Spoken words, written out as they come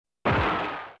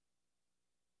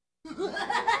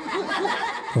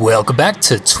Welcome back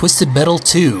to Twisted Metal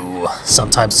 2,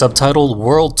 sometimes subtitled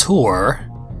World Tour,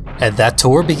 and that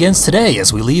tour begins today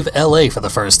as we leave LA for the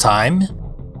first time,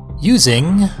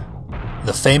 using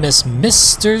the famous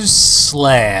Mr.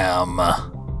 Slam.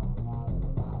 A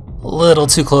little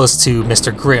too close to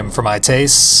Mr. Grimm for my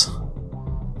tastes,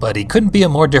 but he couldn't be a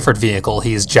more different vehicle.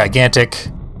 He's gigantic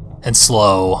and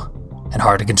slow and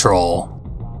hard to control.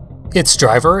 Its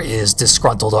driver is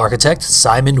disgruntled architect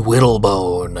Simon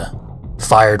Whittlebone.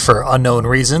 Fired for unknown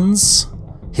reasons,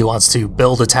 he wants to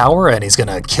build a tower and he's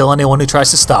gonna kill anyone who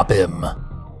tries to stop him.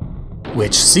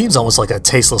 Which seems almost like a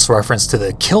tasteless reference to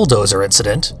the Killdozer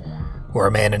incident, where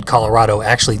a man in Colorado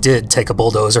actually did take a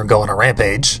bulldozer and go on a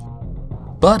rampage.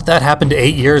 But that happened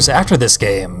 8 years after this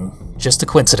game, just a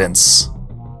coincidence.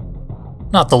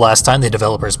 Not the last time the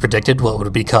developers predicted what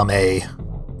would become a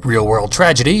real-world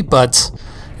tragedy, but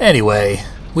anyway,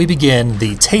 we begin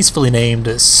the tastefully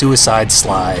named Suicide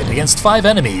Slide against 5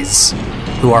 enemies,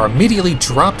 who are immediately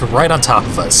dropped right on top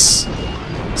of us.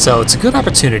 So it's a good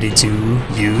opportunity to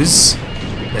use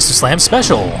Mr. Slam's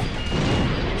special.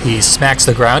 He smacks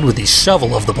the ground with the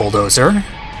shovel of the bulldozer,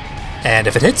 and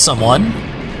if it hits someone,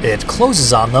 it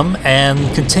closes on them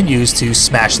and continues to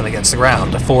smash them against the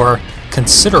ground for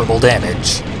considerable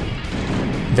damage.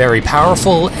 Very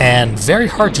powerful and very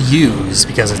hard to use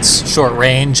because it's short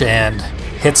range and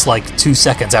hits like 2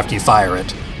 seconds after you fire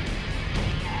it.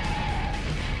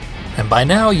 And by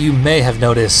now you may have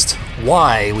noticed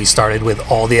why we started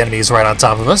with all the enemies right on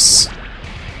top of us.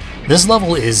 This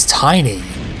level is tiny.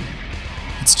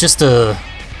 It's just a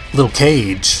little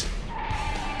cage.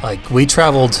 Like, we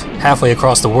traveled halfway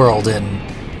across the world in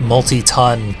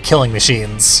multi-ton killing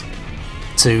machines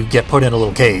to get put in a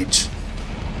little cage.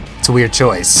 It's a weird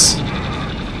choice.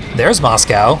 There's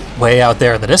Moscow, way out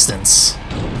there in the distance.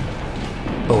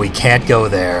 But we can't go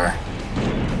there.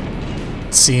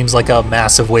 Seems like a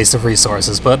massive waste of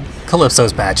resources, but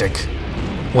Calypso's magic.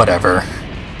 Whatever.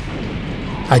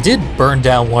 I did burn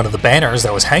down one of the banners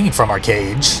that was hanging from our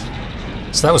cage,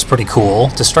 so that was pretty cool.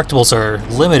 Destructibles are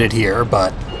limited here,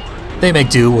 but they make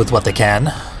do with what they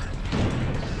can.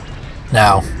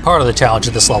 Now, part of the challenge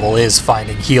of this level is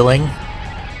finding healing.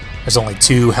 There's only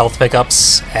 2 health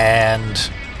pickups, and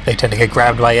they tend to get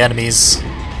grabbed by enemies.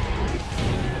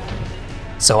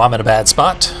 So I'm in a bad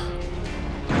spot.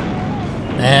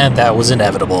 And that was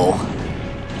inevitable.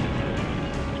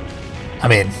 I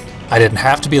mean, I didn't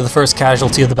have to be the first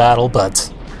casualty of the battle,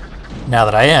 but now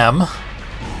that I am,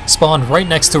 spawned right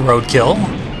next to Roadkill,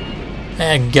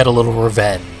 and get a little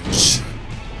revenge.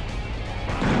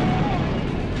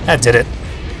 That did it.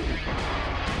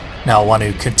 Now I want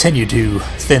to continue to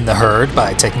thin the herd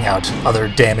by taking out other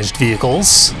damaged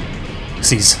vehicles.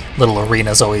 These little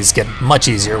arenas always get much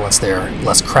easier once they're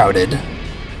less crowded.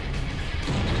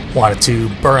 Wanted to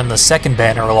burn the second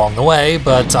banner along the way,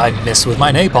 but I missed with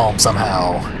my napalm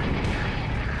somehow.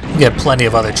 We get plenty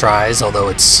of other tries, although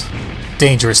it's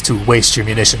dangerous to waste your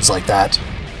munitions like that.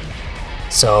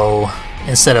 So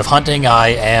instead of hunting, I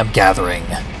am gathering.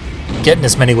 Getting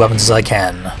as many weapons as I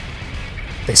can.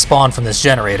 They spawn from this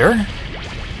generator,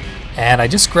 and I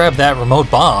just grabbed that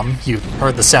remote bomb. You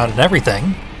heard the sound and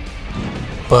everything.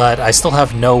 But I still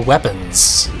have no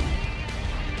weapons.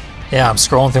 Yeah, I'm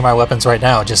scrolling through my weapons right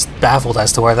now, just baffled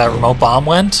as to where that remote bomb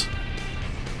went.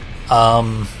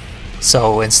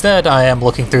 So instead I am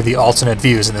looking through the alternate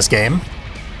views in this game.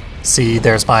 See,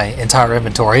 there's my entire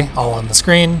inventory, all on the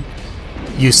screen.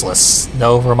 Useless,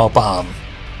 no remote bomb.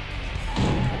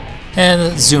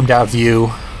 And zoomed out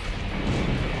view,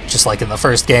 just like in the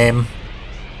first game.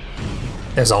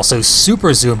 There's also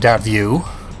super zoomed out view,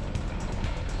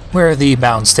 where the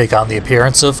mountains take on the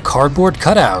appearance of cardboard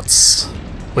cutouts,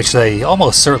 which they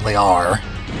almost certainly are.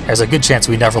 There's a good chance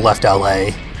we never left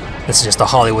LA. This is just a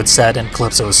Hollywood set and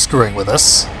Calypso is screwing with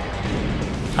us.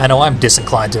 I know I'm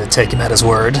disinclined to take him at his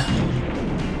word.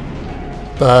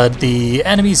 But the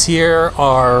enemies here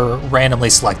are randomly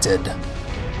selected.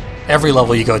 Every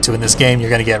level you go to in this game, you're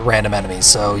going to get random enemies,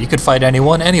 so you could fight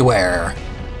anyone, anywhere.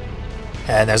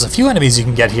 And there's a few enemies you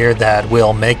can get here that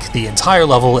will make the entire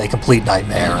level a complete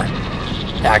nightmare.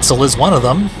 Axel is one of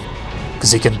them,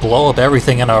 because he can blow up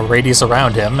everything in a radius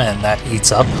around him, and that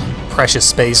eats up precious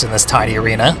space in this tiny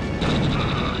arena.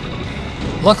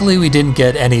 Luckily we didn't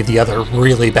get any of the other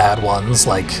really bad ones,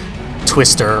 like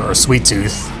Twister or Sweet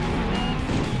Tooth.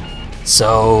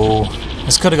 So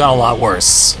this could have gone a lot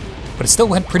worse, but it still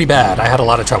went pretty bad. I had a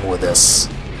lot of trouble with this.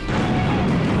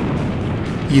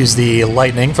 Use the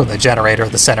lightning from the generator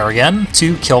at the center again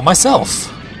to kill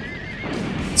myself.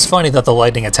 It's funny that the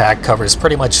lightning attack covers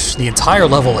pretty much the entire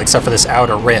level except for this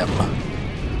outer rim.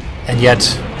 And yet,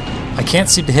 I can't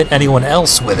seem to hit anyone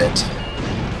else with it.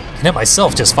 I can hit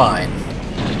myself just fine.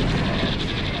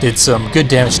 Did some good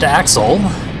damage to Axel,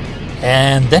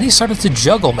 and then he started to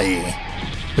juggle me,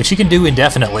 which he can do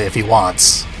indefinitely if he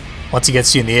wants. Once he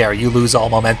gets you in the air, you lose all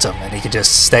momentum, and he can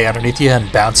just stay underneath you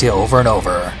and bounce you over and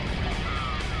over.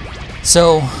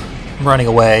 So, I'm running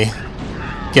away,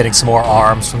 getting some more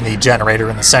arms from the generator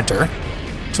in the center,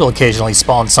 which will occasionally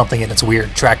spawn something in its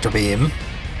weird tractor beam.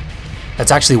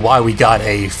 That's actually why we got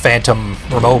a phantom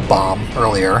remote bomb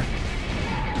earlier,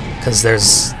 because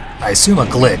there's, I assume, a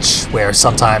glitch where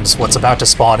sometimes what's about to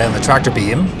spawn in the tractor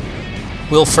beam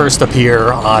will first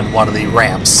appear on one of the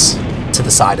ramps to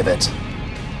the side of it.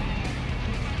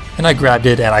 And I grabbed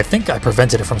it, and I think I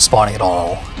prevented it from spawning at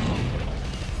all.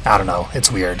 I don't know,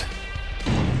 it's weird.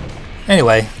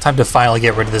 Anyway, time to finally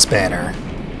get rid of this banner.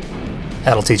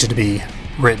 That'll teach it to be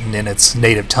written in its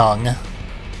native tongue.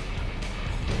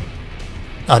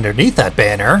 Underneath that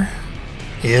banner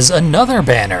is another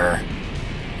banner,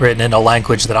 written in a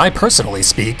language that I personally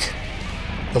speak,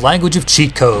 the language of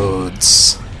cheat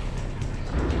codes.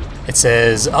 It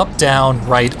says up, down,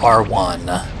 right,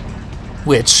 R1.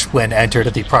 Which, when entered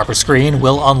at the proper screen,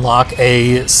 will unlock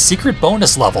a secret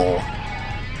bonus level,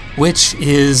 which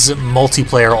is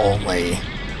multiplayer only.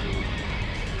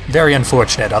 Very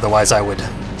unfortunate, otherwise I would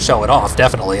show it off,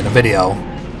 definitely, in a video.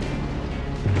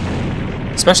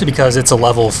 Especially because it's a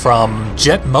level from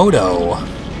Jet Moto,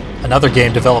 another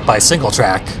game developed by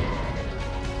SingleTrack.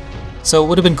 So it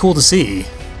would have been cool to see.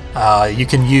 You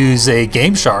can use a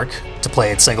Game Shark to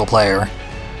play it single player,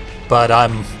 but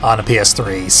I'm on a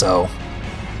PS3, so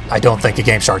I don't think a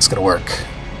Game Shark's gonna work.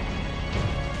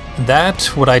 That,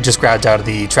 what I just grabbed out of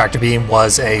the tractor beam,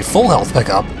 was a full health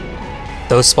pickup.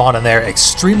 Those spawn in there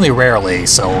extremely rarely,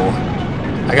 so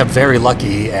I got very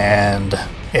lucky, and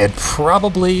it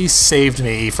probably saved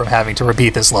me from having to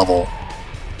repeat this level.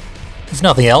 If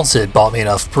nothing else, it bought me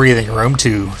enough breathing room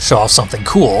to show off something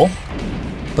cool.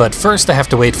 But first I have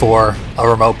to wait for a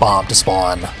remote bomb to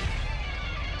spawn.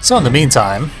 So in the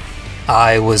meantime,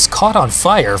 I was caught on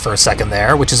fire for a second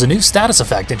there, which is a new status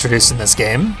effect introduced in this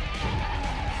game.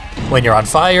 When you're on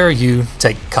fire, you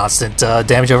take constant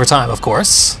damage over time, of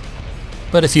course.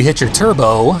 But if you hit your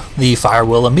turbo, the fire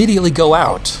will immediately go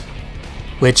out.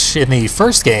 Which, in the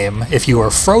first game, if you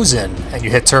were frozen and you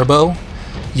hit turbo,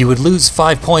 you would lose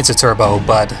 5 points of turbo,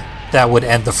 but that would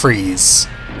end the freeze.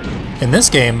 In this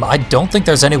game, I don't think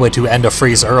there's any way to end a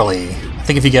freeze early. I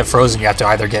think if you get frozen, you have to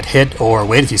either get hit or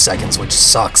wait a few seconds, which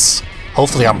sucks.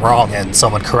 Hopefully I'm wrong and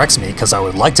someone corrects me, because I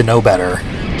would like to know better.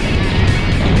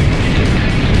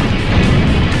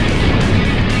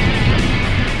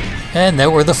 And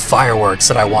there were the fireworks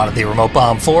that I wanted the remote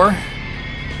bomb for.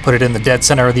 Put it in the dead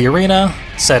center of the arena,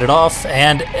 set it off,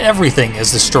 and everything is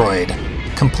destroyed,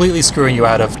 completely screwing you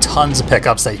out of tons of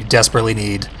pickups that you desperately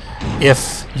need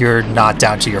if you're not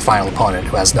down to your final opponent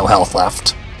who has no health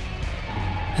left.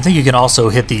 I think you can also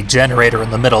hit the generator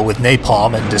in the middle with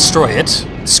napalm and destroy it,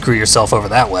 screw yourself over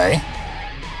that way,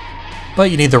 but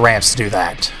you need the ramps to do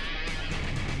that.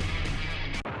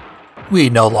 We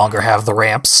no longer have the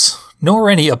ramps, nor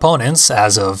any opponents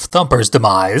as of Thumper's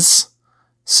demise,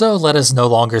 so let us no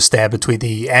longer stand between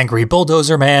the angry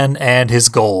bulldozer man and his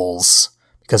goals,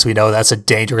 because we know that's a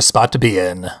dangerous spot to be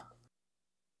in.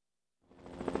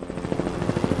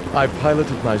 I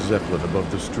piloted my Zeppelin above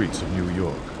the streets of New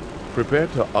York,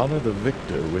 prepared to honor the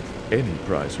victor with any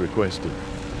price requested.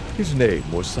 His name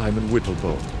was Simon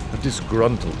Whittlebone, a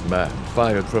disgruntled man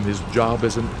fired from his job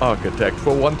as an architect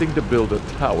for wanting to build a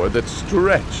tower that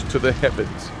stretched to the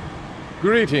heavens.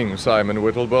 Greetings, Simon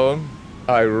Whittlebone.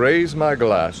 I raise my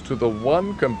glass to the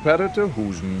one competitor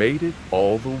who's made it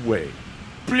all the way.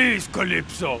 Please,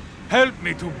 Calypso, help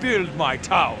me to build my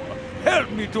tower.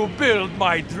 Help me to build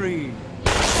my dream.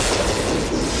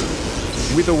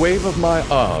 With a wave of my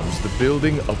arms, the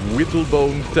building of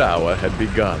Whittlebone Tower had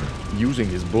begun. Using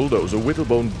his bulldozer,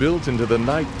 Whittlebone built into the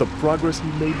night. The progress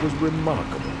he made was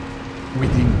remarkable.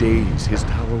 Within days, his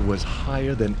tower was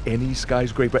higher than any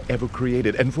skyscraper ever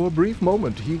created, and for a brief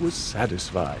moment, he was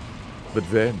satisfied. But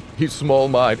then, his small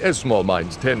mind, as small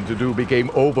minds tend to do, became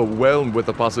overwhelmed with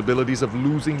the possibilities of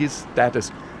losing his status.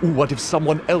 What if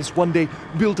someone else one day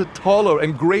built a taller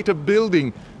and greater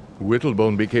building?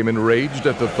 Whittlebone became enraged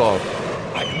at the thought.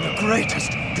 I am the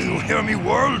greatest. Do you hear me,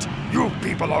 world? You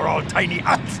people are all tiny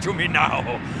ants to me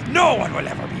now. No one will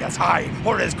ever be as high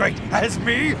or as great as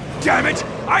me. Damn it!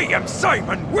 I am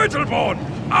Simon Whittlebone.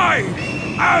 I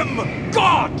am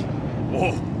God.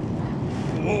 Whoa.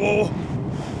 Whoa.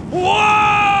 Whoa!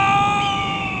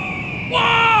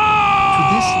 Whoa! To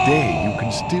this day, you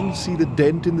can still see the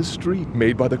dent in the street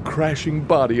made by the crashing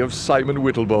body of Simon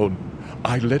Whittlebone.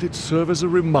 I let it serve as a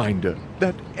reminder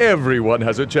that everyone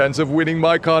has a chance of winning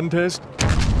my contest.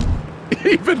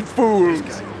 Even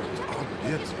fools!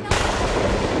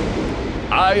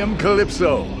 I am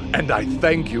Calypso, and I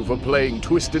thank you for playing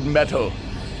Twisted Metal.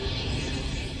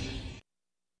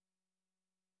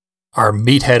 Our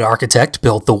meathead architect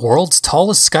built the world's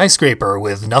tallest skyscraper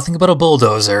with nothing but a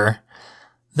bulldozer,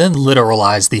 then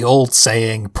literalized the old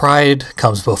saying, "Pride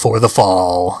comes before the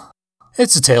fall."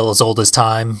 It's a tale as old as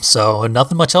time, so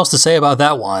nothing much else to say about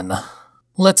that one.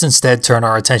 Let's instead turn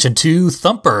our attention to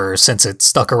Thumper, since it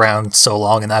stuck around so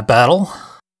long in that battle.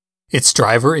 Its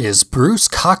driver is Bruce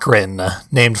Cochran,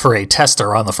 named for a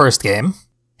tester on the first game.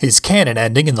 His canon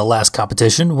ending in the last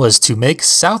competition was to make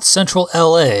South Central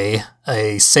LA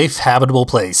a safe, habitable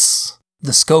place.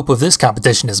 The scope of this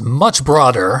competition is much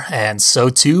broader, and so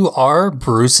too are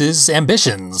Bruce's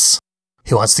ambitions.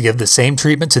 He wants to give the same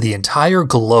treatment to the entire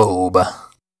globe.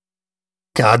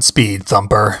 Godspeed,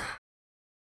 Thumper.